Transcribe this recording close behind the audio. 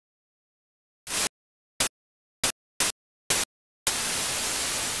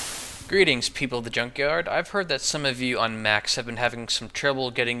Greetings, people of the Junkyard. I've heard that some of you on Macs have been having some trouble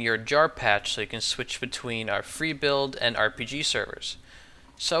getting your jar patch so you can switch between our Freebuild and RPG servers.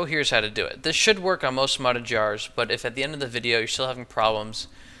 So here's how to do it. This should work on most modded jars, but if at the end of the video you're still having problems,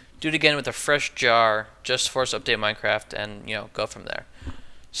 do it again with a fresh jar, just force update Minecraft, and go from there.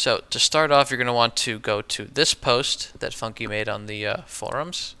 So to start off, you're going to want to go to this post that Funky made on the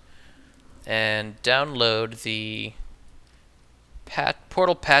forums and download the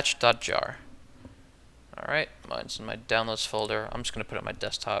portalpatch.jar. Alright, mine's in my downloads folder. I'm just going to put it on my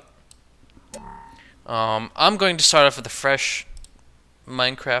desktop. I'm going to start off with a fresh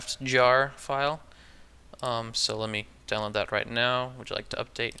Minecraft jar file. So let me download that right now. Would you like to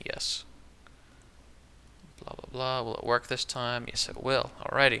update? Yes. Blah blah blah. Will it work this time? Yes, it will.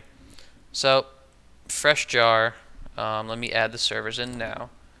 Alrighty. So, fresh jar. Let me add the servers in now.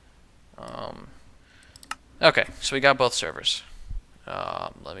 Okay, so we got both servers.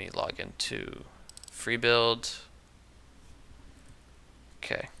 Let me log into Freebuild.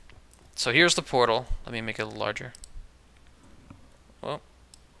 Okay, so here's the portal. Let me make it a little larger. Well,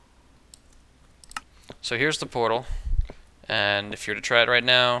 so here's the portal, and if you're to try it right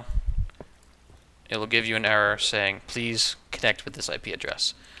now, it'll give you an error saying please connect with this IP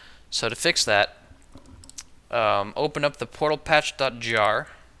address. So to fix that, open up the portalpatch.jar.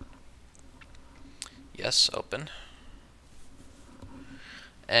 Yes, open.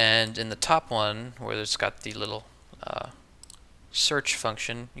 And in the top one, where it's got the little search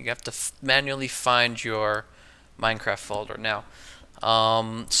function, you have to manually find your Minecraft folder. Now,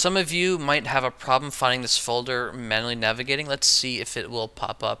 some of you might have a problem finding this folder manually navigating. Let's see if it will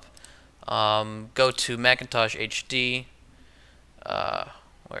pop up. Go to Macintosh HD.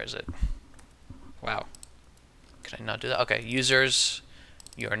 Where is it? Wow. Can I not do that? Okay, users,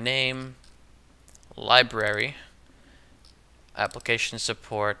 your name, library, application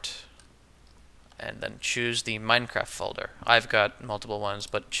support, and then choose the Minecraft folder. I've got multiple ones,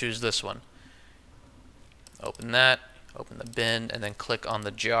 but choose this one. Open that, open the bin, and then click on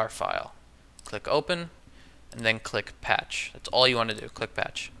the jar file. Click open, and then click patch. That's all you want to do, click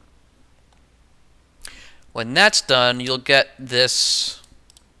patch. When that's done, you'll get this,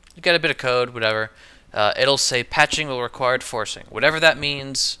 you get a bit of code, whatever. It'll say patching will require forcing. Whatever that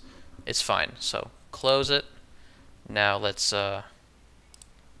means, it's fine. So close it. Now let's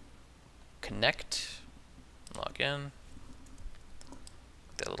connect, log in,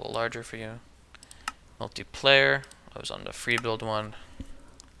 make that a little larger for you. Multiplayer, I was on the Freebuild one.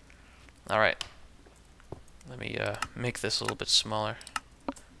 Alright, let me make this a little bit smaller.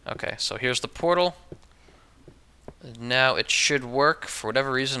 Okay, so here's the portal. Now it should work. For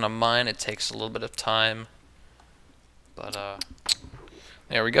whatever reason on mine it takes a little bit of time, but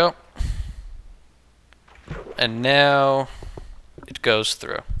there we go. And now it goes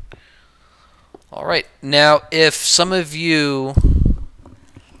through. Alright, now if some of you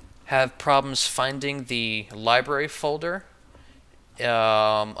have problems finding the library folder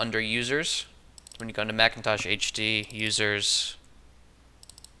under users, when you go into Macintosh HD, users,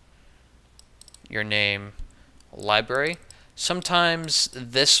 your name, library, sometimes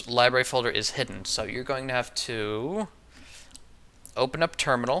this library folder is hidden, so you're going to have to open up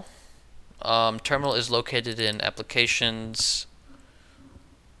Terminal. Terminal is located in Applications.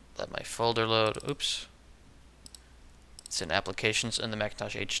 Let my folder load. Oops. It's in Applications in the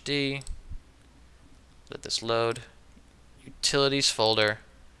Macintosh HD. Let this load. Utilities folder.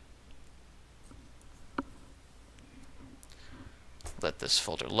 Let this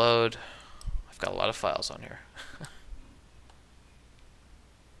folder load. I've got a lot of files on here.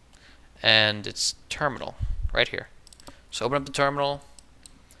 And it's Terminal right here. So open up the terminal.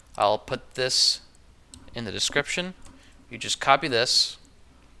 I'll put this in the description. You just copy this,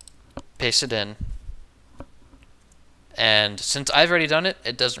 paste it in, and since I've already done it,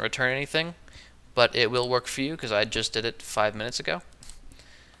 it doesn't return anything, but it will work for you because I just did it 5 minutes ago.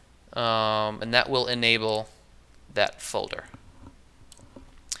 And that will enable that folder.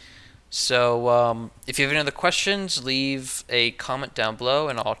 So if you have any other questions, leave a comment down below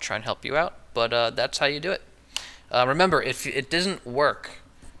and I'll try and help you out, but that's how you do it. Remember, if it doesn't work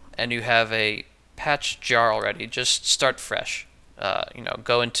and you have a patch jar already, just start fresh.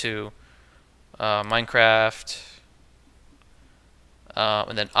 Go into Minecraft,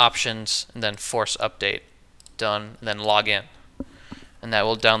 and then options, and then force update. Done, and then log in. And that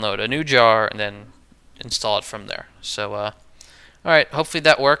will download a new jar and then install it from there. So, alright, hopefully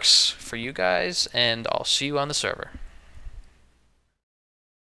that works for you guys, and I'll see you on the server.